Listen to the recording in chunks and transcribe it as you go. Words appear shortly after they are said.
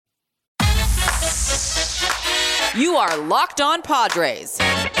You are Locked On Padres,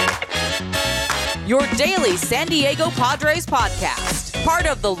 your daily San Diego Padres podcast. Part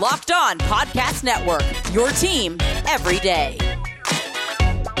of the Locked On Podcast Network, your team every day.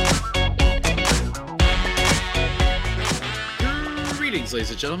 Greetings,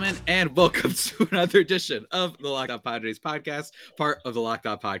 ladies and gentlemen, and welcome to another edition of the Locked On Padres podcast, part of the Locked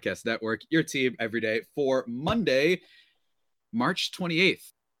On Podcast Network, your team every day for Monday, March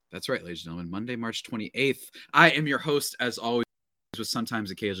 28th. That's right, ladies and gentlemen, Monday, March 28th. I am your host, as always, with sometimes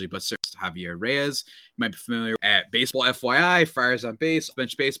occasionally, but Sir Javier Reyes. You might be familiar at Baseball FYI, Friars on Base,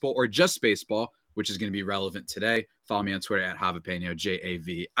 Bench Baseball, or Just Baseball, which is going to be relevant today. Follow me on Twitter at Javipeno,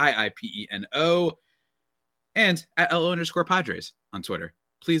 Javiipeno, and at LO_Padres on Twitter.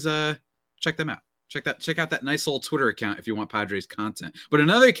 Please check them out. Check out that nice old Twitter account if you want Padres content. But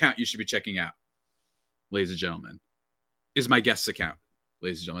another account you should be checking out, ladies and gentlemen, is my guest's account.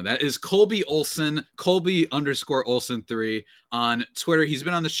 Ladies and gentlemen, that is Colby Olson, Colby_Olson3 on Twitter. He's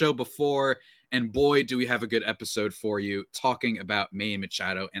been on the show before, and boy, do we have a good episode for you talking about Manny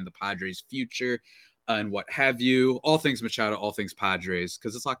Machado and the Padres' future and what have you. All things Machado, all things Padres,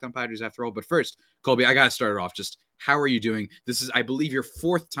 because it's Locked On Padres after all. But first, Colby, I got to start it off. Just how are you doing? This is, I believe, your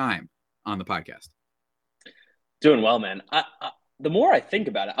fourth time on the podcast. Doing well, man. The more I think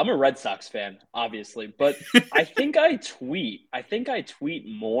about it, I'm a Red Sox fan, obviously, but I think I tweet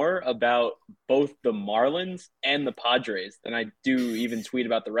more about both the Marlins and the Padres than I do even tweet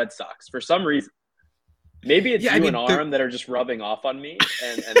about the Red Sox for some reason. Maybe it's and Arm that are just rubbing off on me,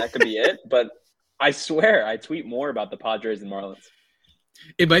 and that could be it. But I swear I tweet more about the Padres and Marlins.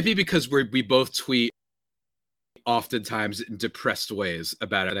 It might be because we both tweet oftentimes in depressed ways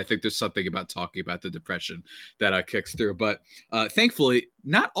about it. I think there's something about talking about the depression that kicks through. But thankfully,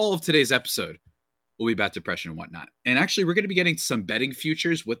 not all of today's episode will be about depression and whatnot. And actually, we're going to be getting some betting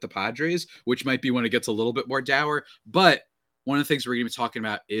futures with the Padres, which might be when it gets a little bit more dour. But one of the things we're going to be talking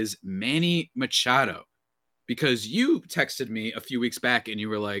about is Manny Machado. Because you texted me a few weeks back and you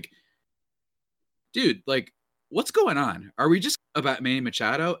were like, dude, like, what's going on? Are we just about Manny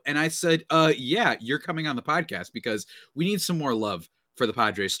Machado? And I said, yeah, you're coming on the podcast because we need some more love for the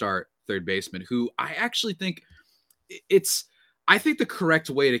Padres star third baseman, who I actually think I think the correct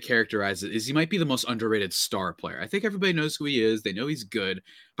way to characterize it is he might be the most underrated star player. I think everybody knows who he is. They know he's good,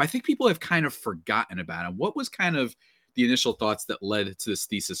 but I think people have kind of forgotten about him. What was kind of the initial thoughts that led to this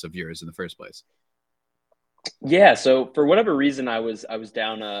thesis of yours in the first place? Yeah, so for whatever reason, I was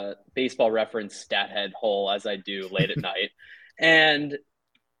down a Baseball Reference stat head hole, as I do late at night, and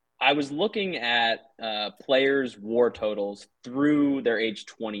I was looking at players' WAR totals through their age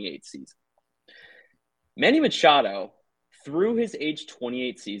 28 season. Manny Machado, through his age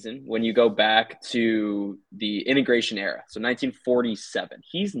 28 season, when you go back to the integration era, so 1947,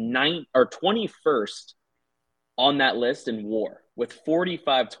 he's 21st on that list in WAR with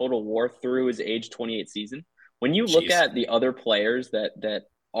 45 total WAR through his age 28 season. When you look at the other players that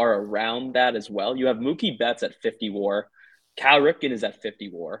are around that as well, you have Mookie Betts at 50 WAR. Cal Ripken is at 50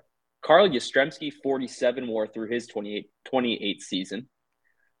 WAR. Carl Yastrzemski, 47 WAR through his 28 season.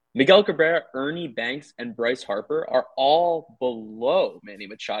 Miguel Cabrera, Ernie Banks, and Bryce Harper are all below Manny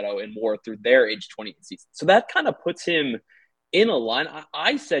Machado in WAR through their age 28 season. So that kind of puts him in a line.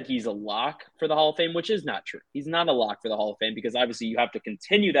 I said he's a lock for the Hall of Fame, which is not true. He's not a lock for the Hall of Fame because obviously you have to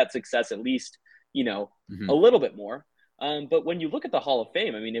continue that success at least, a little bit more. But when you look at the Hall of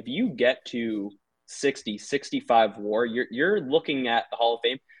Fame, I mean, if you get to 60, 65 WAR, you're looking at the Hall of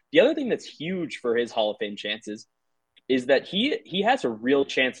Fame. The other thing that's huge for his Hall of Fame chances is that he has a real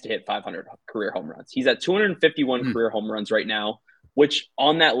chance to hit 500 career home runs. He's at 251 career home runs right now, which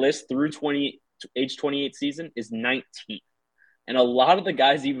on that list through age 28 season is 19th. And a lot of the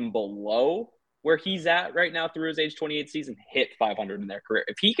guys even below where he's at right now through his age 28 season hit 500 in their career.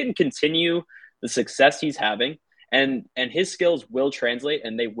 If he can continue the success he's having, and his skills will translate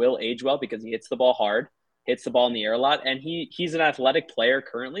and they will age well because he hits the ball hard, hits the ball in the air a lot, and he's an athletic player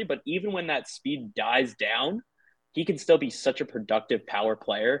currently, but even when that speed dies down, he can still be such a productive power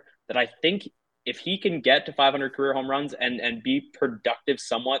player that I think if he can get to 500 career home runs and be productive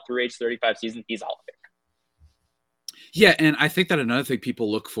somewhat through age 35 season, he's a Hall of Famer. Yeah, and I think that another thing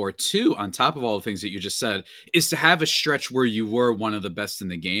people look for too, on top of all the things that you just said, is to have a stretch where you were one of the best in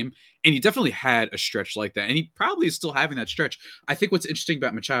the game. And he definitely had a stretch like that. And he probably is still having that stretch. I think what's interesting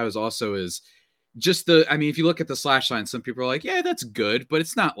about Machado is just if you look at the slash line, some people are like, yeah, that's good, but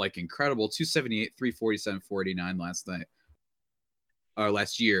it's not like incredible. 278, 347, 489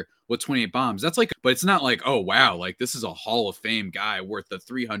 last year with 28 bombs. That's like, but it's not like, oh, wow, like this is a Hall of Fame guy worth the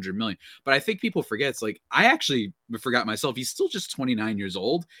 $300 million. But I think people forget, it's like, I actually forgot myself. He's still just 29 years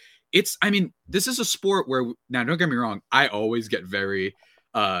old. this is a sport where, now don't get me wrong, I always get very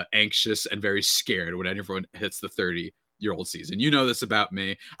anxious and very scared when everyone hits the 30-year-old season. You know this about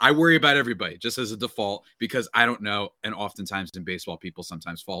me. I worry about everybody just as a default because I don't know. And oftentimes in baseball, people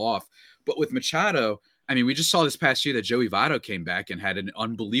sometimes fall off. But with Machado, I mean, we just saw this past year that Joey Votto came back and had an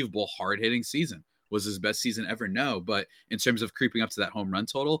unbelievable hard-hitting season. Was his best season ever? No. But in terms of creeping up to that home run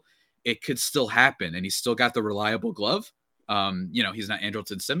total, it could still happen. And he's still got the reliable glove. He's not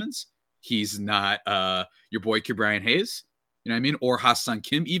Andrelton Simmons. He's not your boy Ke'Bryan Hayes. You know what I mean? Or Ha-Seong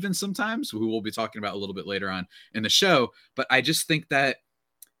Kim even sometimes, who we'll be talking about a little bit later on in the show. But I just think that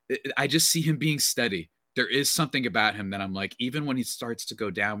I just see him being steady. There is something about him that I'm like, even when he starts to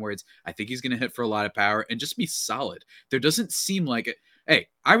go downwards, I think he's going to hit for a lot of power and just be solid. There doesn't seem like it. Hey,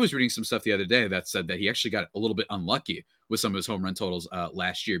 I was reading some stuff the other day that said that he actually got a little bit unlucky with some of his home run totals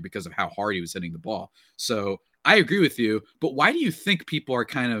last year because of how hard he was hitting the ball. So I agree with you. But why do you think people are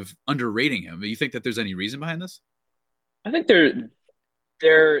kind of underrating him? Do you think that there's any reason behind this? I think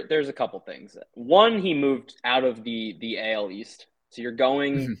there's a couple things. One, he moved out of the AL East. So you're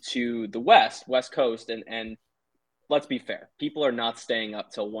going to the West Coast, and let's be fair. People are not staying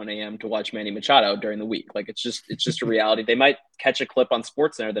up till 1 a.m. to watch Manny Machado during the week. Like it's just a reality. They might catch a clip on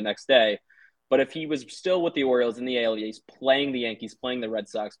SportsCenter the next day, but if he was still with the Orioles in the AL East, playing the Yankees, playing the Red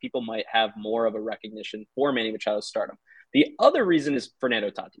Sox, people might have more of a recognition for Manny Machado's stardom. The other reason is Fernando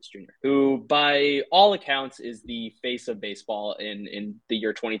Tatis Jr., who by all accounts is the face of baseball in the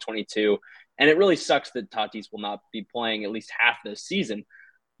year 2022. And it really sucks that Tatis will not be playing at least half this season.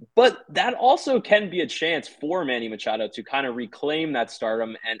 But that also can be a chance for Manny Machado to kind of reclaim that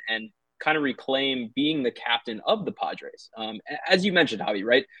stardom and kind of reclaim being the captain of the Padres. As you mentioned, Javi,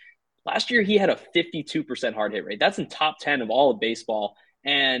 right? Last year, he had a 52% hard hit rate. That's in top 10 of all of baseball.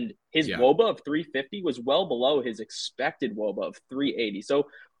 And his WOBA of 350 was well below his expected WOBA of 380. So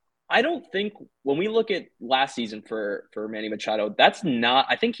I don't think when we look at last season for Manny Machado,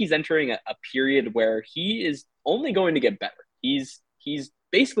 I think he's entering a period where he is only going to get better. He's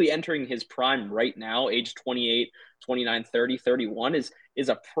basically entering his prime right now, age 28, 29, 30, 31 is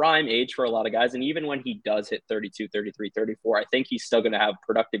a prime age for a lot of guys. And even when he does hit 32, 33, 34, I think he's still going to have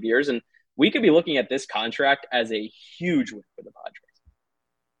productive years. And we could be looking at this contract as a huge win for the Padres.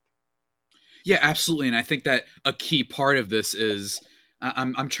 Yeah, absolutely. And I think that a key part of this is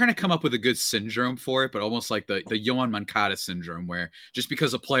I'm trying to come up with a good syndrome for it, but almost like the Yoan Moncada syndrome, where just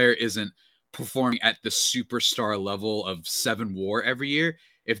because a player isn't performing at the superstar level of 7 WAR every year,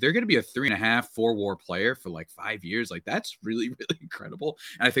 if they're going to be a 3.5, 4 WAR player for like 5 years, like that's really, really incredible.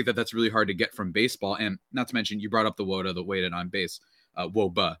 And I think that that's really hard to get from baseball. And not to mention, you brought up the WODA, the weighted on base,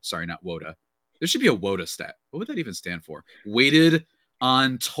 WOBA, sorry, not WODA. There should be a WODA stat. What would that even stand for? Weighted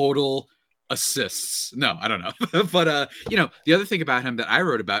on total assists. No, I don't know. But, the other thing about him that I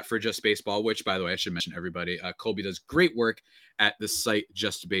wrote about for Just Baseball, which, by the way, I should mention everybody, Colby does great work at the site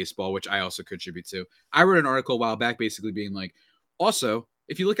Just Baseball, which I also contribute to. I wrote an article a while back basically being like, also,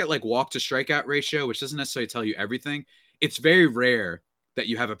 if you look at like walk to strikeout ratio, which doesn't necessarily tell you everything, it's very rare that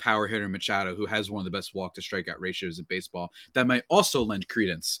you have a power hitter, Machado, who has one of the best walk to strikeout ratios in baseball. That might also lend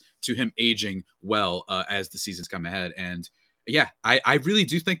credence to him aging well as the seasons come ahead. And yeah, I really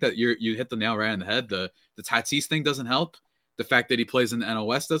do think that you hit the nail right on the head. The Tatis thing doesn't help. The fact that he plays in the NL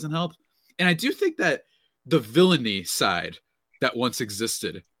West doesn't help. And I do think that the villainy side that once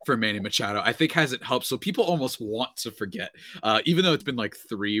existed for Manny Machado, I think hasn't helped. So people almost want to forget, even though it's been like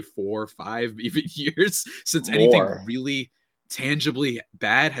 3, 4, 5 even years since anything really tangibly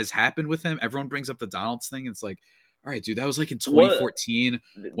bad has happened with him. Everyone brings up the Donalds thing. It's like, all right, dude, that was like in 2014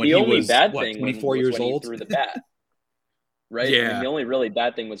 when he was 24 years old. He threw the bat. Right. Yeah. I mean, the only really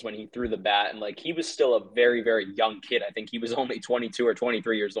bad thing was when he threw the bat, and like he was still a very, very young kid. I think he was only 22 or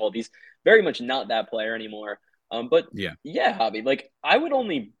 23 years old. He's very much not that player anymore. But yeah, Javi, like I would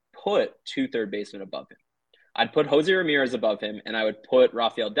only put 2 third basemen above him. I'd put Jose Ramirez above him, and I would put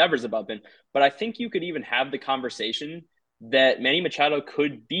Rafael Devers above him. But I think you could even have the conversation that Manny Machado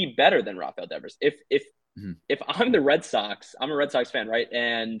could be better than Rafael Devers. If I'm the Red Sox, I'm a Red Sox fan, right?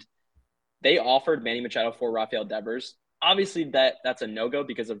 And they offered Manny Machado for Rafael Devers. Obviously, that's a no-go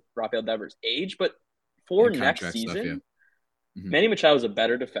because of Rafael Devers' age, but for next season, Manny Machado is a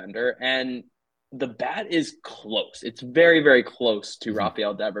better defender, and the bat is close. It's very, very close to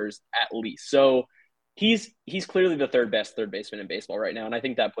Rafael Devers at least. So he's clearly the third best third baseman in baseball right now, and I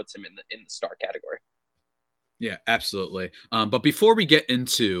think that puts him in the star category. Yeah, absolutely. But before we get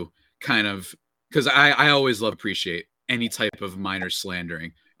into kind of, because I always appreciate any type of minor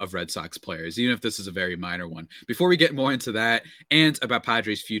slandering of Red Sox players, even if this is a very minor one. Before we get more into that and about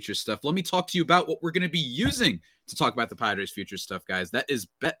Padres future stuff, let me talk to you about what we're going to be using to talk about the Padres future stuff, guys. That is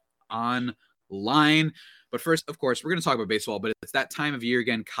Bet Online. But first, of course, we're going to talk about baseball, but it's that time of year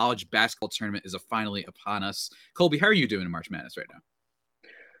again. College basketball tournament is finally upon us. Colby, how are you doing in March Madness right now?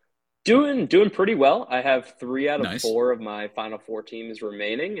 Doing pretty well. I have 3 out of Nice. 4 of my Final Four teams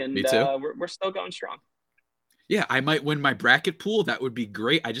remaining, and Me too. We're still going strong. Yeah, I might win my bracket pool. That would be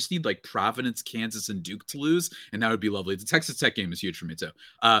great. I just need like Providence, Kansas, and Duke to lose, and that would be lovely. The Texas Tech game is huge for me too.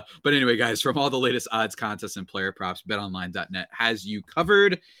 But anyway, guys, from all the latest odds, contests, and player props, BetOnline.net has you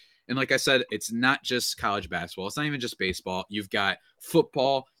covered. And like I said, it's not just college basketball. It's not even just baseball. You've got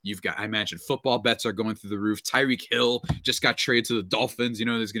football. I imagine football bets are going through the roof. Tyreek Hill just got traded to the Dolphins. You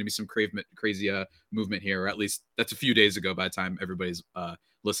know, there's going to be some crazy movement here, or at least that's a few days ago by the time everybody's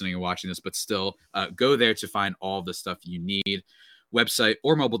listening and watching this. But still, go there to find all the stuff you need. Website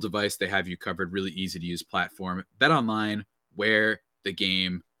or mobile device, they have you covered. Really easy to use platform. BetOnline, where the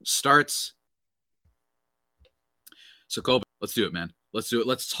game starts. So, Colby, let's do it, man. Let's do it.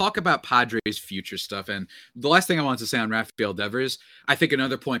 Let's talk about Padres' future stuff. And the last thing I wanted to say on Rafael Devers, I think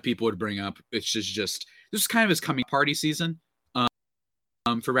another point people would bring up, it's just this is kind of his coming party season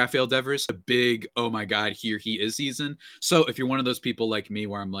for Rafael Devers. A big, oh my God, here he is season. So if you're one of those people like me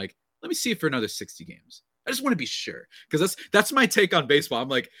where I'm like, let me see it for another 60 games. I just want to be sure, because that's my take on baseball. I'm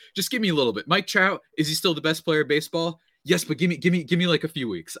like, just give me a little bit. Mike Trout, is he still the best player of baseball? Yes, but give me like a few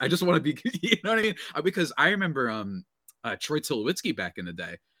weeks. I just want to be, you know what I mean? Because I remember Troy Tulowitzki back in the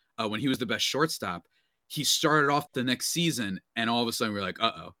day, when he was the best shortstop. He started off the next season, and all of a sudden we're like,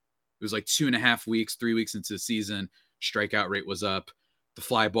 uh-oh. It was like 2.5 weeks, 3 weeks into the season. Strikeout rate was up. The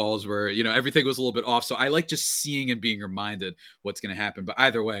fly balls were, everything was a little bit off. So I like just seeing and being reminded what's going to happen. But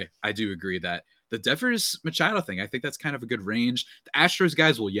either way, I do agree that the Devers Machado thing, I think that's kind of a good range. The Astros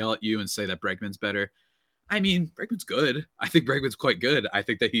guys will yell at you and say that Bregman's better. I mean, Bregman's good. I think Bregman's quite good. I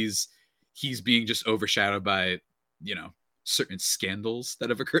think that he's being just overshadowed by, certain scandals that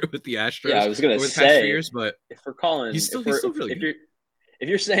have occurred with the Astros. Yeah, I was going to say, years, but if we're calling, he's still really good. If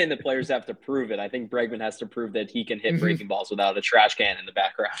you're saying that players have to prove it, I think Bregman has to prove that he can hit breaking balls without a trash can in the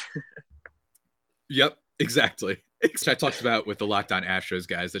background. Yep, exactly. I talked about with the Locked On Astros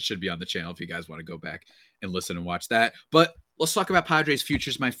guys. That should be on the channel if you guys want to go back and listen and watch that. But let's talk about Padres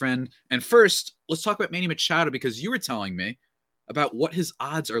futures, my friend. And first, let's talk about Manny Machado, because you were telling me about what his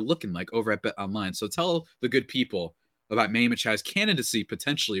odds are looking like over at BetOnline. So tell the good people about Manny Machado's candidacy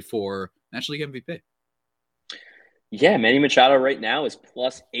potentially for National League MVP. Yeah, Manny Machado right now is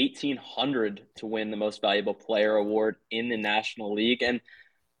plus 1,800 to win the Most Valuable Player award in the National League. And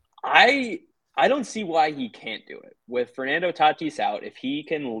I don't see why he can't do it. With Fernando Tatis out, if he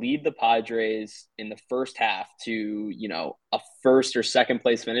can lead the Padres in the first half to, a first or second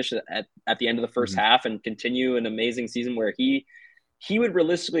place finish at the end of the first half and continue an amazing season where he would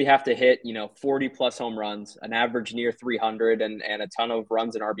realistically have to hit, 40 plus home runs, an average near 300 and a ton of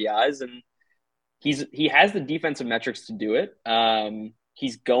runs and RBIs. And he has the defensive metrics to do it.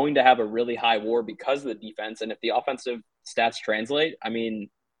 He's going to have a really high WAR because of the defense. And if the offensive stats translate, I mean,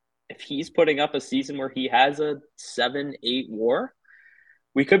 if he's putting up a season where he has a 7-8 WAR,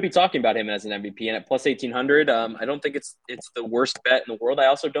 we could be talking about him as an MVP. And at plus 1,800, I don't think it's the worst bet in the world. I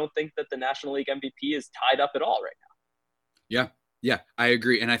also don't think that the National League MVP is tied up at all right now. Yeah, I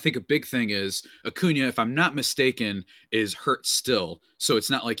agree. And I think a big thing is Acuna, if I'm not mistaken, is hurt still. So it's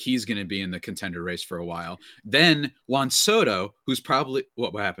not like he's going to be in the contender race for a while. Then Juan Soto, who's probably –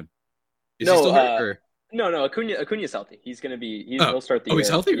 what happened? Is he still hurt? No. Acuna's healthy. He's going to be – he'll start the year. He's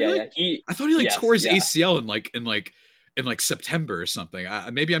healthy? Really? Yeah. I thought he tore his ACL in September or something.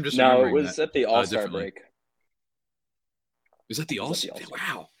 Maybe I'm just remembering it was at the All-Star break. Was that the All-Star?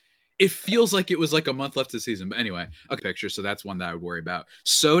 Wow. It feels like it was like a month left of the season. But anyway, okay, picture. So that's one that I would worry about.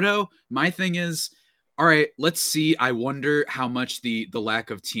 Soto, my thing is, all right, let's see. I wonder how much the lack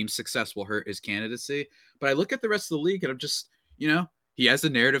of team success will hurt his candidacy. But I look at the rest of the league and I'm just, he has the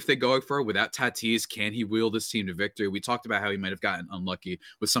narrative they're going for. Without Tatis, can he wheel this team to victory? We talked about how he might have gotten unlucky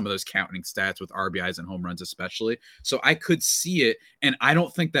with some of those counting stats with RBIs and home runs especially. So I could see it. And I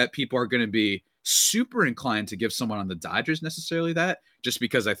don't think that people are going to be super inclined to give someone on the Dodgers necessarily that, just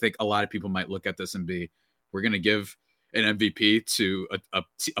because I think a lot of people might look at this and be, we're going to give an MVP to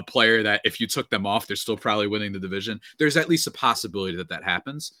a player that if you took them off, they're still probably winning the division. There's at least a possibility that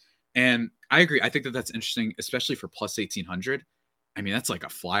happens. And I agree. I think that that's interesting, especially for plus 1,800. I mean, that's like a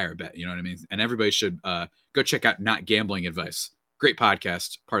flyer bet, you know what I mean? And everybody should go check out Not Gambling Advice. Great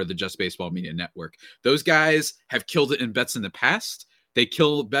podcast, part of the Just Baseball Media Network. Those guys have killed it in bets in the past. They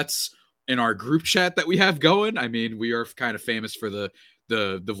kill bets in our group chat that we have going. I mean, we are kind of famous for the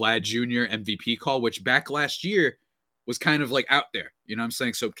Vlad Jr. MVP call, which back last year was kind of like out there. You know what I'm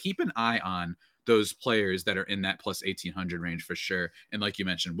saying? So keep an eye on those players that are in that plus 1,800 range for sure. And like you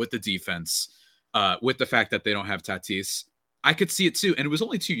mentioned, with the defense, with the fact that they don't have Tatis, I could see it too. And it was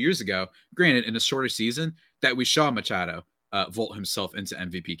only 2 years ago, granted, in a shorter season, that we saw Machado vault himself into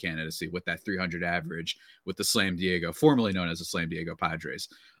MVP candidacy with that 300 average with the Slam Diego, formerly known as the Slam Diego Padres.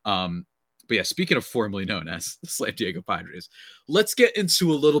 But yeah, speaking of formerly known as the Slam Diego Padres, let's get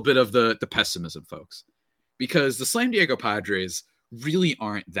into a little bit of the pessimism, folks, because the Slam Diego Padres really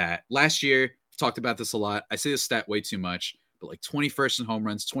aren't that. Last year, talked about this a lot. I say this stat way too much, but like 21st in home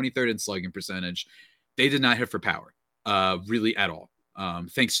runs, 23rd in slugging percentage. They did not hit for power, really at all.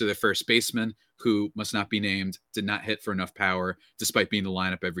 Thanks to their first baseman, who must not be named, did not hit for enough power despite being in the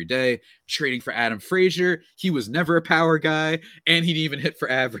lineup every day. Trading for Adam Frazier, he was never a power guy, and he didn't even hit for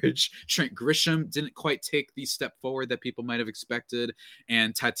average. Trent Grisham didn't quite take the step forward that people might have expected,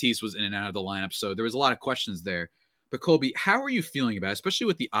 and Tatis was in and out of the lineup, so there was a lot of questions there. But Colby, how are you feeling about it, especially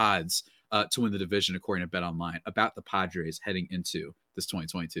with the odds to win the division according to BetOnline, about the Padres heading into this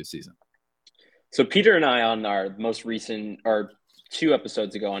 2022 season? So Peter and I on our most recent, or 2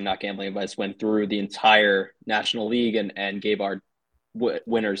 episodes ago on Not Gambling Advice, went through the entire National League and gave our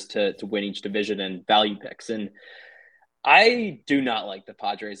winners to win each division and value picks. And I do not like the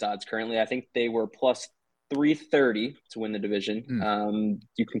Padres odds currently. I think they were plus 330 to win the division.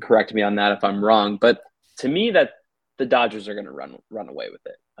 You can correct me on that if I'm wrong, but to me, that the Dodgers are going to run away with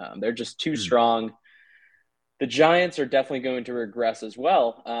it. They're just too strong. The Giants are definitely going to regress as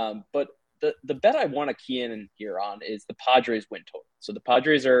well. But the bet I want to key in here on is the Padres win total. So the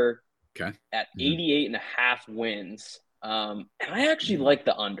Padres are at 88.5 wins. And I actually like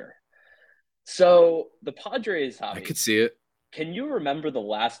the under. So the Padres, Javi, I could see it. Can you remember the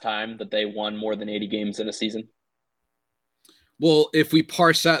last time that they won more than 80 games in a season? Well, if we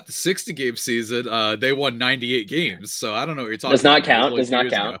parse out the 60-game season, they won 98 games. So I don't know what you're talking about. Does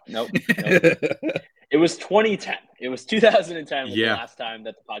not count. Nope. It was 2010. It was 2010 was the last time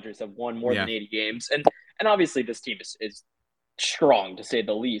that the Padres have won more than 80 games. And obviously this team is strong, to say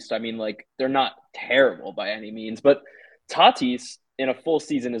the least. I mean, like, they're not terrible by any means. But Tatis in a full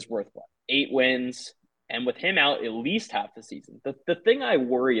season is worth what? 8 wins. And with him out at least half the season. The thing I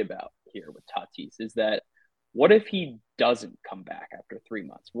worry about here with Tatis is that what if he doesn't come back after 3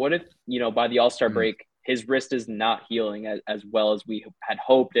 months? What if, by the All-Star break, his wrist is not healing as well as we had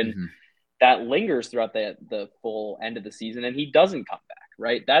hoped, and that lingers throughout the full end of the season, and he doesn't come back,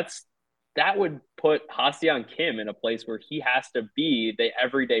 right? That would put Ha-Seong Kim in a place where he has to be the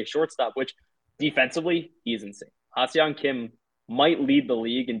everyday shortstop, which defensively, he's insane. Ha-Seong Kim might lead the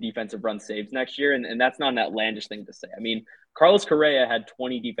league in defensive run saves next year, and that's not an outlandish thing to say. I mean, Carlos Correa had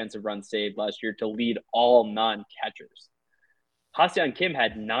 20 defensive runs saved last year to lead all non-catchers. Ha-Seong Kim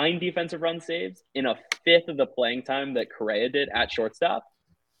had 9 defensive run saves in a fifth of the playing time that Correa did at shortstop.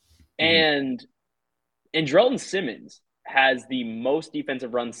 And Andrelton Simmons has the most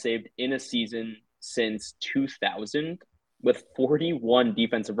defensive runs saved in a season since 2000 with 41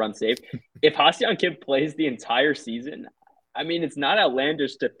 defensive runs saved. If Ha-Seong Kim plays the entire season, I mean, it's not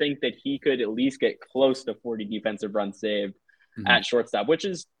outlandish to think that he could at least get close to 40 defensive runs saved at shortstop, which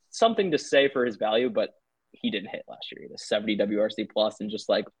is something to say for his value, but he didn't hit last year. He had a 70 WRC plus and just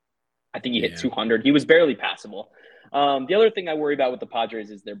like, I think he hit 200. He was barely passable. The other thing I worry about with the Padres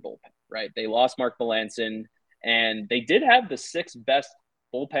is their bullpen, right? They lost Mark Melancon, and they did have the 6th best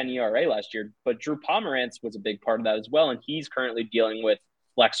bullpen ERA last year, but Drew Pomerantz was a big part of that as well, and he's currently dealing with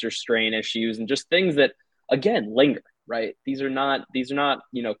flexor strain issues and just things that, again, linger, right? These are not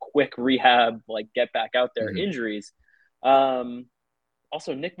quick rehab, like get back out there injuries. Also,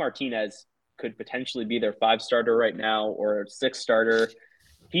 Nick Martinez could potentially be their 5 starter right now or 6 starter.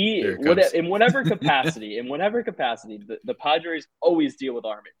 In whatever capacity, the Padres always deal with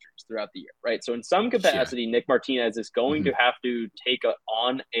arm injuries throughout the year, right? So in some capacity, Nick Martinez is going to have to take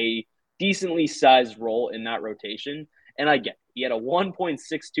on a decently sized role in that rotation. And I get it. He had a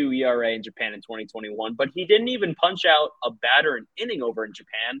 1.62 ERA in Japan in 2021, but he didn't even punch out a batter an inning over in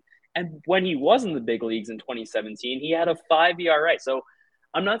Japan. And when he was in the big leagues in 2017, he had a 5 ERA. So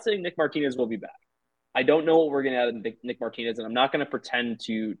I'm not saying Nick Martinez will be back. I don't know what we're going to have in Nick Martinez, and I'm not going to pretend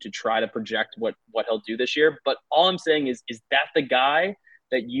to try to project what he'll do this year. But all I'm saying is that the guy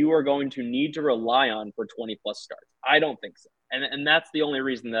that you are going to need to rely on for 20-plus starts? I don't think so. And that's the only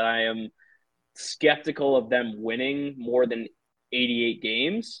reason that I am skeptical of them winning more than 88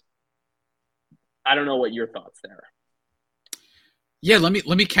 games. I don't know what your thoughts there are. Yeah, let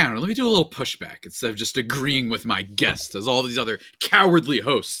me counter. Let me do a little pushback instead of just agreeing with my guest, as all these other cowardly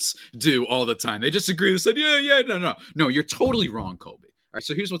hosts do all the time. They just agree and said, no, you're totally wrong, Colby. All right,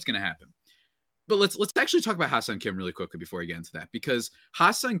 so here's what's going to happen. But let's actually talk about Ha-Seong Kim really quickly before we get into that, because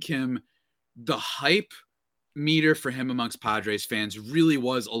Ha-Seong Kim the hype meter for him amongst Padres fans really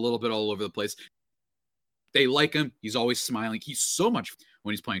was a little bit all over the place. They like him. He's always smiling. He's so much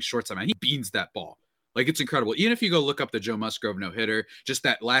when he's playing shortstop, man. He beans that ball. Like, it's incredible. Even if you go look up the Joe Musgrove no-hitter, just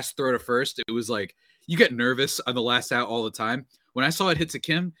that last throw to first, it was like you get nervous on the last out all the time. When I saw it hit to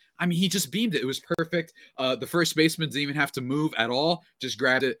Kim, I mean, he just beamed it. It was perfect. The first baseman didn't even have to move at all. Just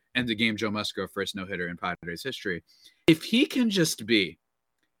grabbed it. End the game. Joe Musgrove, first no-hitter in Padres history. If he can just be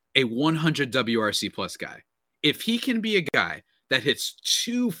a 100 WRC plus guy, if he can be a guy that hits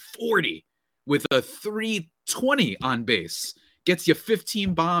 240 with a 320 on base, gets you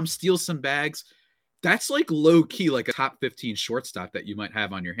 15 bombs, steals some bags, that's like low key, like a top 15 shortstop that you might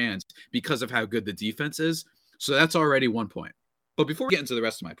have on your hands because of how good the defense is. So that's already 1 point. But before we get into the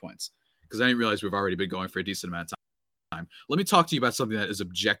rest of my points, because I didn't realize we've already been going for a decent amount of time, let me talk to you about something that is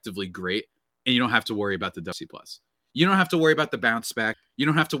objectively great, and you don't have to worry about the WC plus. You don't have to worry about the bounce back. You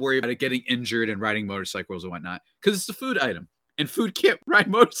don't have to worry about it getting injured and riding motorcycles and whatnot, because it's a food item, and food can't ride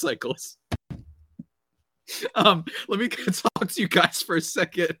motorcycles. Let me talk to you guys for a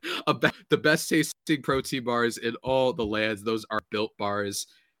second about the best tasting protein bars in all the lands. Those are Built bars.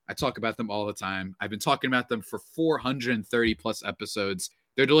 I talk about them all the time. I've been talking about them for 430 plus episodes.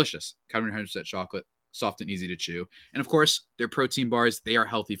 They're delicious. Covered in 100% chocolate, soft and easy to chew. And of course, they're protein bars. They are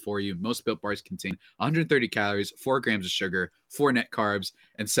healthy for you. Most Built bars contain 130 calories, 4 grams of sugar, 4 net carbs,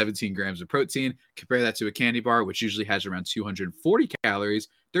 and 17 grams of protein. Compare that to a candy bar, which usually has around 240 calories,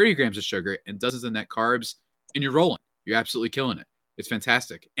 30 grams of sugar, and dozens of net carbs, and you're rolling. You're absolutely killing it. It's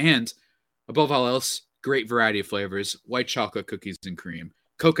fantastic. And above all else, great variety of flavors: white chocolate cookies and cream,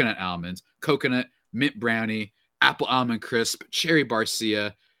 coconut almonds, coconut mint brownie, apple almond crisp, cherry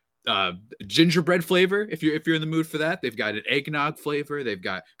barcia, gingerbread flavor. If you're in the mood for that, they've got an eggnog flavor. They've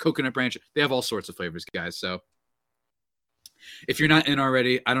got coconut branch. They have all sorts of flavors, guys. So if you're not in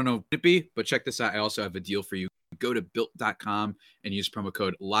already, I don't know what it be, but check this out. I also have a deal for you. Go to built.com and use promo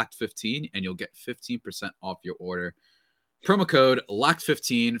code LOCKED15 and you'll get 15% off your order. Promo code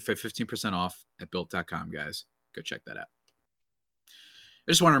LOCKED15 for 15% off at built.com, guys. Go check that out.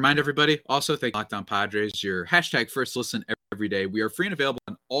 I just want to remind everybody, also, thank Locked On Padres, your hashtag first listen every day. We are free and available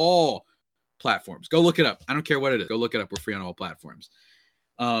on all platforms. Go look it up. I don't care what it is. Go look it up. We're free on all platforms.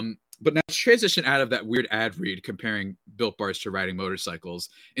 But now let's transition out of that weird ad read comparing Built bars to riding motorcycles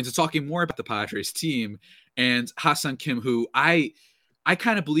into talking more about the Padres team and Ha-Seong Kim, who I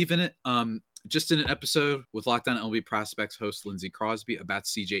kind of believe in it. Just in an episode with Locked On MLB Prospects host Lindsey Crosby about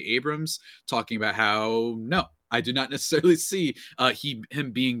CJ Abrams, talking about how, no, I do not necessarily see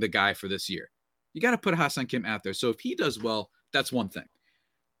him being the guy for this year. You got to put Ha-Seong Kim out there. So if he does well, that's one thing.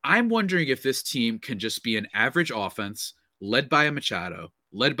 I'm wondering if this team can just be an average offense led by a Machado,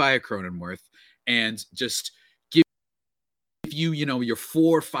 led by a Cronenworth, and just give you, your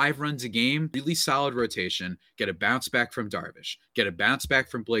 4 or 5 runs a game, really solid rotation, get a bounce back from Darvish, get a bounce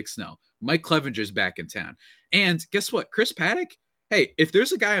back from Blake Snell. Mike Clevenger's back in town. And guess what? Chris Paddock, hey, if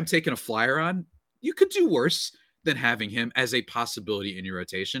there's a guy I'm taking a flyer on, you could do worse than having him as a possibility in your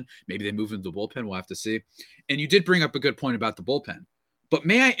rotation. Maybe they move into the bullpen. We'll have to see. And you did bring up a good point about the bullpen. But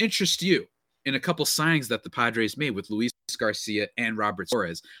may I interest you in a couple signings that the Padres made with Luis Garcia and Robert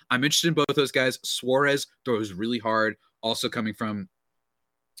Suarez? I'm interested in both those guys. Suarez throws really hard, also coming from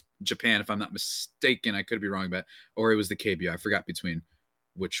Japan, if I'm not mistaken. I could be wrong about, or it was the KBO. I forgot between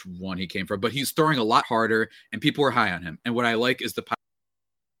which one he came from, but he's throwing a lot harder and people are high on him. And what I like is the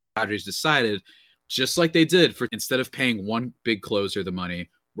Padres decided, just like they did, for instead of paying one big closer the money,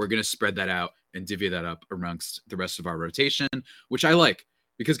 we're going to spread that out and divvy that up amongst the rest of our rotation, which I like.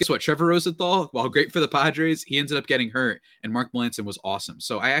 Because guess what? Trevor Rosenthal, while great for the Padres, he ended up getting hurt, and Mark Melanson was awesome.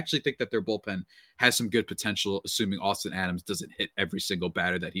 So I actually think that their bullpen has some good potential, assuming Austin Adams doesn't hit every single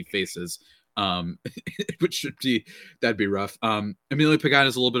batter that he faces, which that'd be rough. Emilio Pagan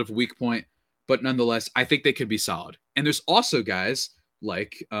is a little bit of a weak point, but nonetheless, I think they could be solid. And there's also guys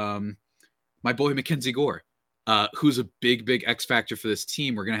like my boy Mackenzie Gore, who's a big X factor for this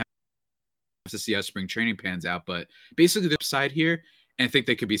team. We're going to have to see how spring training pans out, but basically the upside here, and I think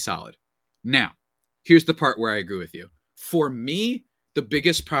they could be solid. Now, here's the part where I agree with you. For me, the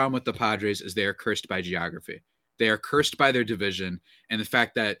biggest problem with the Padres is they are cursed by geography. They are cursed by their division, and the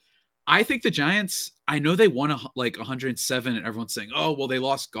fact that I think the Giants, I know they won like 107, and everyone's saying, oh, well, they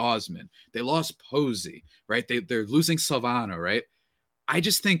lost Gausman. They lost Posey, right? They're losing Silvano, right? I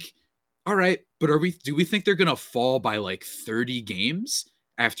just think, all right, but do we think they're going to fall by like 30 games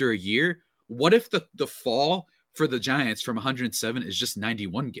after a year? What if the fall for the Giants from 107 is just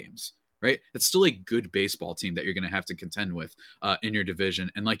 91 games, right? It's still a good baseball team that you're going to have to contend with in your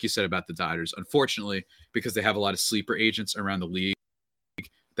division. And like you said about the Dodgers, unfortunately, because they have a lot of sleeper agents around the league,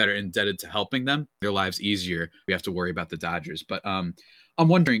 that are indebted to helping them their lives easier. We have to worry about the Dodgers. But I'm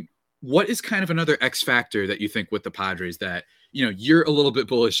wondering, what is kind of another X factor that you think with the Padres that, you're a little bit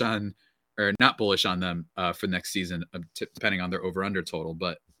bullish on, or not bullish on them for next season, depending on their over-under total.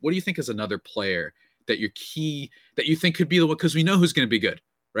 But what do you think is another player that you think could be the one? Because we know who's going to be good,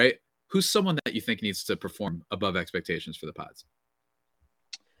 right? Who's someone that you think needs to perform above expectations for the Pods?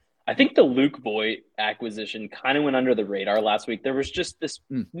 I think the Luke Voit acquisition kind of went under the radar last week. There was just this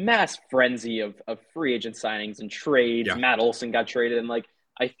mass frenzy of free agent signings and trades. Yeah. Matt Olson got traded. And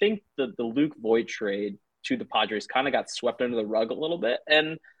I think the Luke Voit trade to the Padres kind of got swept under the rug a little bit.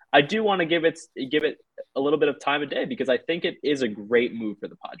 And I do want to give it a little bit of time of day because I think it is a great move for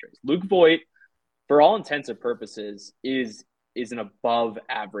the Padres. Luke Voit, for all intents and purposes, is an above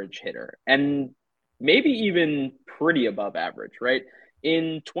average hitter and maybe even pretty above average, right?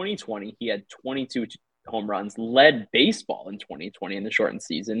 In 2020, he had 22 home runs, led baseball in 2020 in the shortened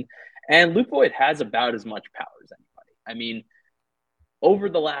season. And Luke Voit has about as much power as anybody. I mean, over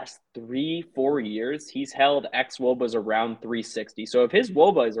the last 3-4 years, he's held xWOBAs around 360. So if his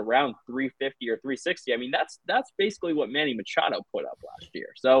WOBA is around 350 or 360, I mean, that's basically what Manny Machado put up last year.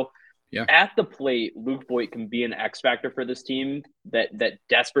 So yeah, at the plate, Luke Voit can be an X factor for this team that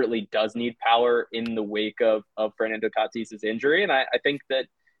desperately does need power in the wake of Fernando Tatis's injury. And I think that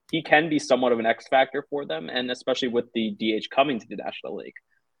he can be somewhat of an X factor for them, and especially with the DH coming to the National League.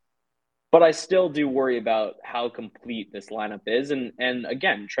 But I still do worry about how complete this lineup is. And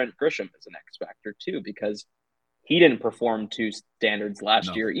again, Trent Grisham is an X factor too, because he didn't perform to standards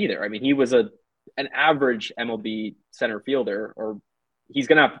last year either. I mean, he was an average MLB center fielder, or he's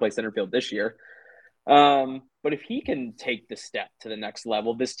going to have to play center field this year. But if he can take the step to the next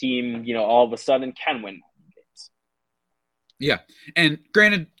level, this team, all of a sudden can win games. Yeah. And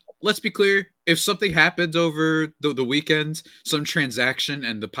granted, let's be clear, if something happens over the weekend, some transaction,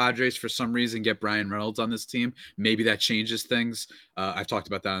 and the Padres for some reason get Brian Reynolds on this team, maybe that changes things. I've talked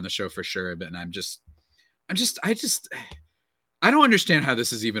about that on the show for sure, but I don't understand how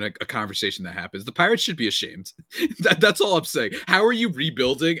this is even a conversation that happens. The Pirates should be ashamed. That's all I'm saying. How are you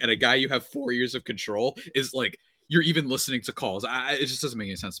rebuilding and a guy you have 4 years of control is you're even listening to calls? It just doesn't make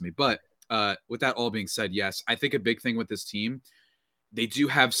any sense to me. But with that all being said, yes, I think a big thing with this team, they do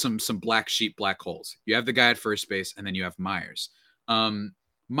have some black sheep, black holes. You have the guy at first base, and then you have Myers.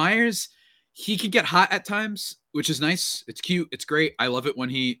 Myers, he can get hot at times, which is nice. It's cute. It's great. I love it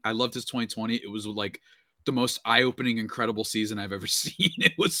I loved his 2020. It was the most eye-opening, incredible season I've ever seen.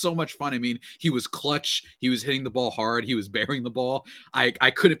 It was so much fun. I mean, he was clutch. He was hitting the ball hard. He was bearing the ball. I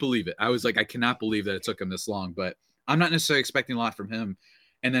couldn't believe it. I was I cannot believe that it took him this long, but I'm not necessarily expecting a lot from him.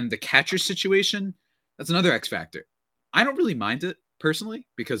 And then the catcher situation, that's another X factor. I don't really mind it personally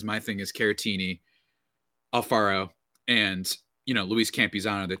because my thing is Caratini, Alfaro, and, Luis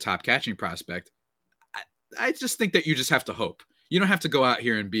Campusano, the top catching prospect. I just think that you just have to hope. You don't have to go out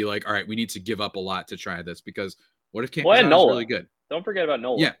here and be like, all right, we need to give up a lot to try this, because what if Campusano is really good? Don't forget about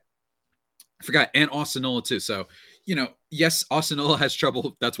Nola. Yeah. I forgot. And Austin Nola too. So, yes, Austin Nola has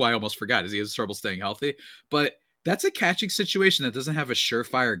trouble. That's why I almost forgot, is he has trouble staying healthy. But that's a catching situation that doesn't have a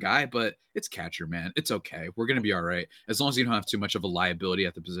surefire guy, but it's catcher, man. It's okay. We're going to be all right. As long as you don't have too much of a liability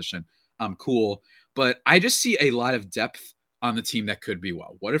at the position, I'm cool. But I just see a lot of depth on the team that could be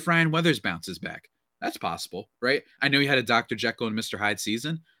well. What if Ryan Weathers bounces back? That's possible, right? I know he had a Dr. Jekyll and Mr. Hyde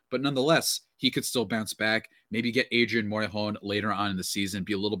season, but nonetheless, he could still bounce back, maybe get Adrian Morejon later on in the season,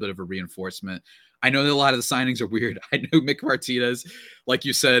 be a little bit of a reinforcement. I know that a lot of the signings are weird. I know Mick Martinez, like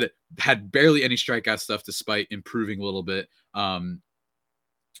you said, had barely any strikeout stuff despite improving a little bit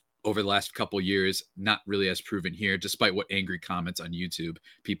over the last couple of years. Not really as proven here, despite what angry comments on YouTube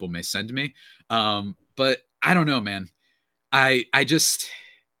people may send me. But I don't know, man. I just...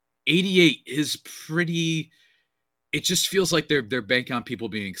 88 is pretty, it just feels like they're banking on people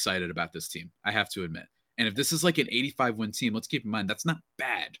being excited about this team, I have to admit. And if this is an 85 win team, let's keep in mind, that's not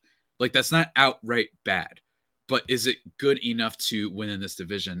bad. That's not outright bad. But is it good enough to win in this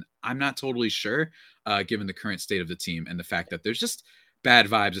division? I'm not totally sure, given the current state of the team and the fact that there's just bad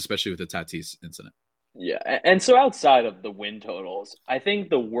vibes, especially with the Tatis incident. Yeah, and so outside of the win totals, I think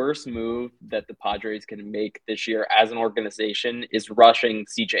the worst move that the Padres can make this year as an organization is rushing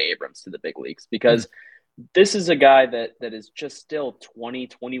CJ Abrams to the big leagues, because this is a guy that is just still 20,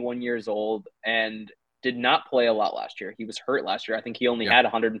 21 years old and did not play a lot last year. He was hurt last year. I think he only had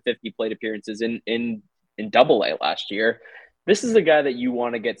 150 plate appearances in Double-A last year. This is a guy that you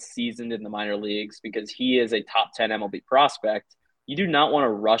want to get seasoned in the minor leagues because he is a top 10 MLB prospect. You do not want to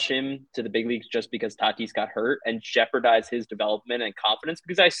rush him to the big leagues just because Tatis got hurt and jeopardize his development and confidence,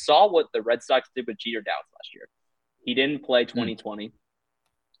 because I saw what the Red Sox did with Jeter Downs last year. He didn't play 2020.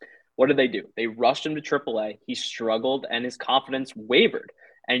 What did they do? They rushed him to AAA. He struggled and his confidence wavered.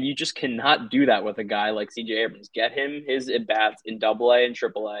 And you just cannot do that with a guy like CJ Abrams. Get him his at-bats in AA and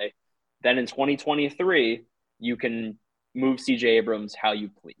AAA. Then in 2023, you can move CJ Abrams how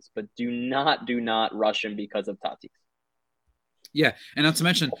you please. But do not rush him because of Tatis. Yeah, and not to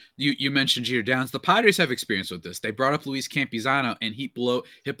mention, you mentioned Jeter Downs. The Padres have experience with this. They brought up Luis Campusano, and hit below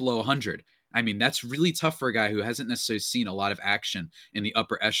 100. I mean, that's really tough for a guy who hasn't necessarily seen a lot of action in the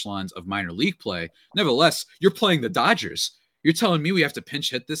upper echelons of minor league play. Nevertheless, you're playing the Dodgers. You're telling me we have to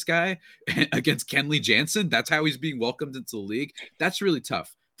pinch hit this guy against Kenley Jansen? That's how he's being welcomed into the league? That's really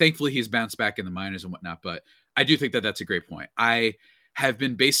tough. Thankfully, he's bounced back in the minors and whatnot, but I do think that that's a great point. I have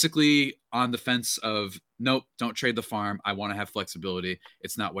been basically on the fence of, nope, don't trade the farm. I want to have flexibility.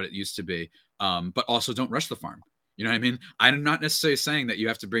 It's not what it used to be. But also don't rush the farm. You know what I mean? I'm not necessarily saying that you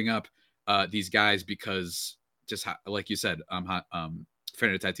have to bring up these guys because just like you said,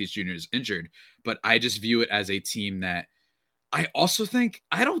 Fernando Tatis Jr. is injured, but I just view it as a team that I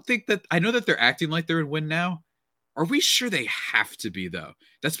know that they're acting like they're in win now. Are we sure they have to be, though?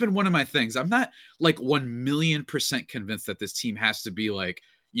 That's been one of my things. I'm not like 1,000,000% convinced that this team has to be like,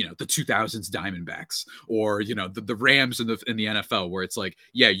 the 2000s Diamondbacks or, the Rams in the NFL, where it's like,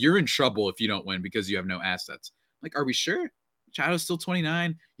 yeah, you're in trouble if you don't win because you have no assets. Like, are we sure? Machado's still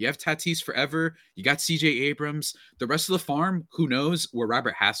 29. You have Tatis forever. You got CJ Abrams. The rest of the farm, who knows where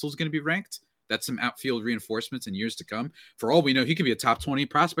Robert Hassel's going to be ranked? That's some outfield reinforcements in years to come. For all we know, he could be a top 20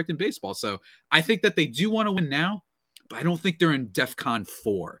 prospect in baseball. So I think that they do want to win now, but I don't think they're in DEFCON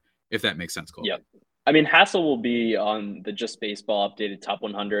 4, if that makes sense, Cole. Yep. I mean, Hassel will be on the Just Baseball updated top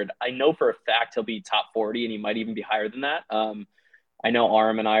 100. I know for a fact he'll be top 40, and he might even be higher than that. I know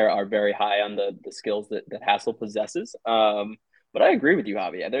Aram and I are very high on the skills that Hassel possesses. But I agree with you,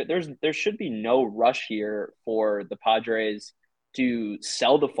 Javi. There should be no rush here for the Padres to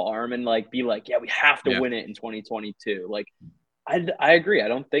sell the farm and be like, yeah, we have to win it in 2022. Like, I agree. I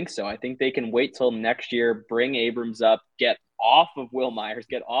don't think so. I think they can wait till next year, bring Abrams up, get off of Will Myers,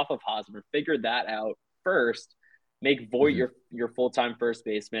 get off of Hosmer, figure that out first, make Voit your full-time first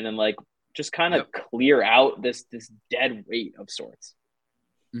baseman, and just kind of clear out this dead weight of sorts.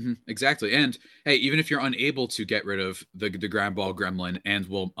 Mm-hmm, exactly. And hey, even if you're unable to get rid of the ground ball gremlin and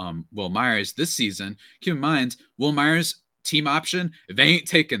Will Myers this season, keep in mind Will Myers team option, they ain't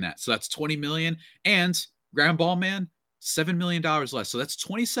taking that. So that's $20 million, and ground ball man, $7 million less. So that's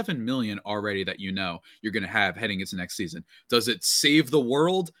 $27 million already that you're going to have heading into next season. Does it save the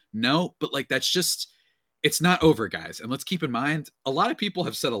world? No, but that's just, it's not over, guys. And let's keep in mind, a lot of people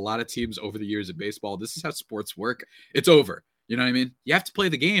have said a lot of teams over the years of baseball, this is how sports work. It's over. You know what I mean? You have to play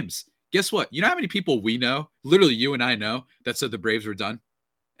the games. Guess what? You know how many people we know, literally you and I know, that said the Braves were done?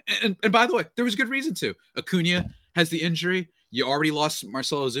 And by the way, there was good reason to. Acuna has the injury. You already lost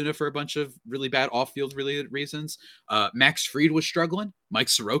Marcell Ozuna for a bunch of really bad off-field related reasons. Max Fried was struggling. Mike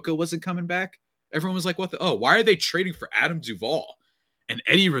Soroka wasn't coming back. Everyone was like, why are they trading for Adam Duvall and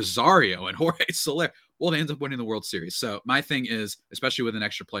Eddie Rosario and Jorge Soler? Well, they end up winning the World Series. So my thing is, especially with an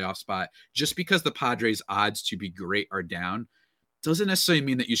extra playoff spot, just because the Padres' odds to be great are down, doesn't necessarily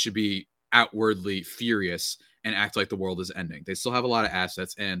mean that you should be outwardly furious and act like the world is ending. They still have a lot of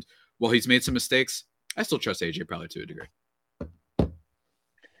assets. And while he's made some mistakes, I still trust AJ probably to a degree.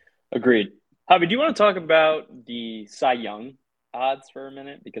 Agreed. Javi, do you want to talk about the Cy Young odds for a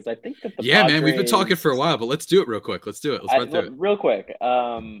minute? Because I think that man, we've been talking for a while, but let's do it real quick. Let's do it. Let's run through it. Real quick.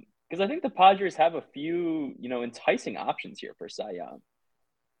 Because I think the Padres have a few, enticing options here for Cy Young.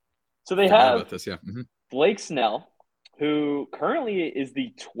 So they have Blake Snell, who currently is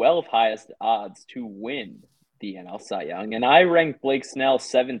the 12th highest odds to win the NL Cy Young. And I ranked Blake Snell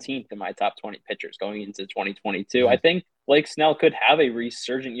 17th in my top 20 pitchers going into 2022. Mm-hmm. I think Blake Snell could have a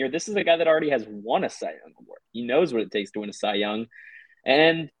resurgent year. This is a guy that already has won a Cy Young award. He knows what it takes to win a Cy Young.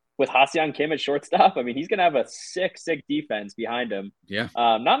 And with Ha-Seong Kim at shortstop, I mean, he's going to have a sick defense behind him. Yeah.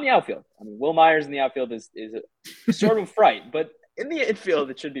 Not in the outfield. I mean, Will Myers in the outfield is sort of a fright, but in the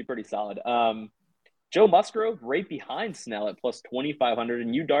infield, it should be pretty solid. Joe Musgrove right behind Snell at plus 2,500,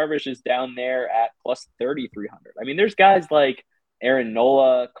 and Yu Darvish is down there at plus 3,300. I mean, there's guys like Aaron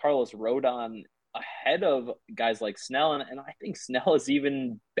Nola, Carlos Rodon ahead of guys like Snell, and I think Snell is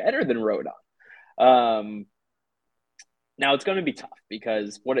even better than Rodon. Now, it's going to be tough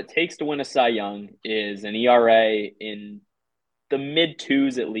because what it takes to win a Cy Young is an ERA in the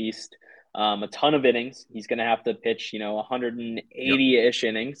mid-twos at least, a ton of innings. He's going to have to pitch, 180-ish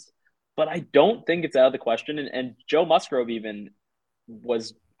innings. But I don't think it's out of the question. And Joe Musgrove even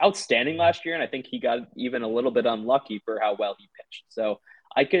was outstanding last year, and I think he got even a little bit unlucky for how well he pitched. So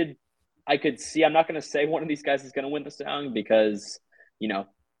I could see, I'm not going to say one of these guys is going to win the Cy Young because,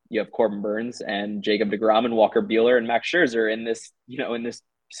 you have Corbin Burns and Jacob deGrom and Walker Buehler and Max Scherzer in this, in this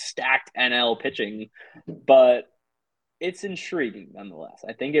stacked NL pitching. But it's intriguing nonetheless.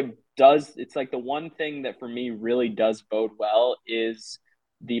 I think it's like the one thing that for me really does bode well is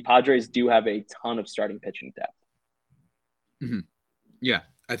the Padres do have a ton of starting pitching depth. Mm-hmm. Yeah,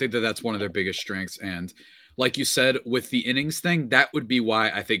 I think that's one of their biggest strengths. And like you said, with the innings thing, that would be why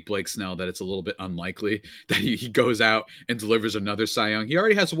I think Blake Snell, that it's a little bit unlikely that he goes out and delivers another Cy Young. He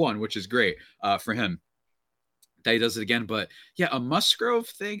already has one, which is great for him that he does it again. But yeah, a Musgrove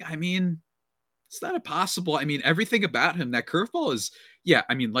thing, I mean, it's not impossible. I mean, everything about him, that curveball is, yeah,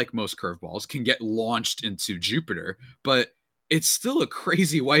 I mean, like most curveballs, can get launched into Jupiter, but it's still a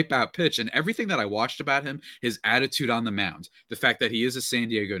crazy wipeout pitch. And everything that I watched about him, his attitude on the mound, the fact that he is a San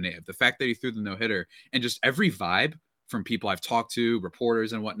Diego native, the fact that he threw the no-hitter, and just every vibe from people I've talked to,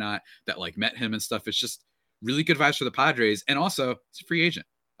 reporters and whatnot, that like met him and stuff, it's just really good vibes for the Padres. And also, it's a free agent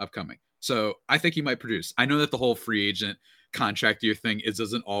upcoming. So I think he might produce. I know that the whole free agent contract year thing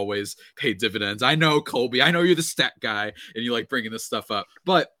doesn't always pay dividends. I know, Colby, I know you're the stat guy and you like bringing this stuff up,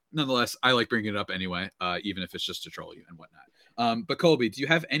 but nonetheless, I like bringing it up anyway, even if it's just to troll you and whatnot. But Colby, do you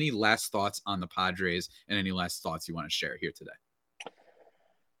have any last thoughts on the Padres and any last thoughts you want to share here today?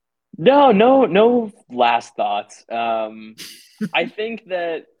 No last thoughts. I think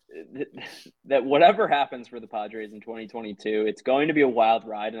that whatever happens for the Padres in 2022, it's going to be a wild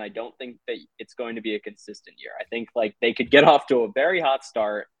ride, and I don't think that it's going to be a consistent year. I think like they could get off to a very hot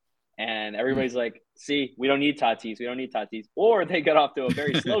start, and everybody's like, "See, we don't need Tatis," or they get off to a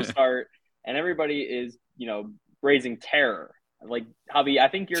very slow start, and everybody is, raising terror. Like, Javi, I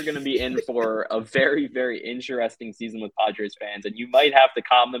think you're going to be in for a very, very interesting season with Padres fans, and you might have to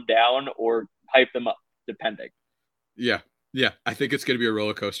calm them down or hype them up, depending. Yeah, I think it's going to be a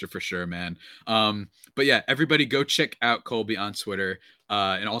roller coaster for sure, man. But yeah, everybody go check out Colby on Twitter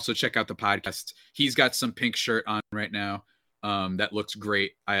and also check out the podcast. He's got some pink shirt on right now that looks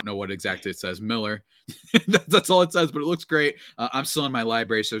great. I don't know what exactly it says. Miller. That's all it says, but it looks great. I'm still in my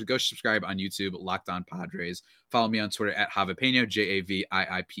library, so go subscribe on YouTube, Locked On Padres. Follow me on Twitter at Javipeno,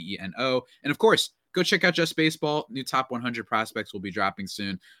 JAVIIPENO. And of course, go check out Just Baseball. New top 100 prospects will be dropping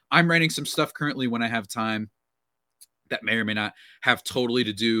soon. I'm writing some stuff currently when I have time that may or may not have totally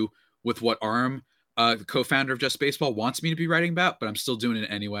to do with what Aram, the co-founder of Just Baseball, wants me to be writing about, but I'm still doing it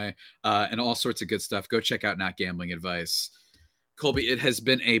anyway, and all sorts of good stuff. Go check out Not Gambling Advice. Colby, it has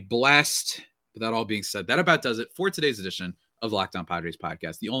been a blast. With that all being said, that about does it for today's edition of Locked On Padres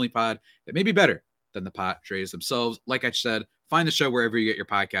podcast, the only pod that may be better than the Padres themselves. Like I said, find the show wherever you get your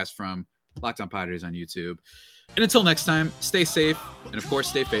podcast from. Locked On Padres on YouTube. And until next time, stay safe, and of course,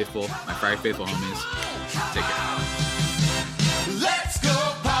 stay faithful. My Friday Faithful homies, take care.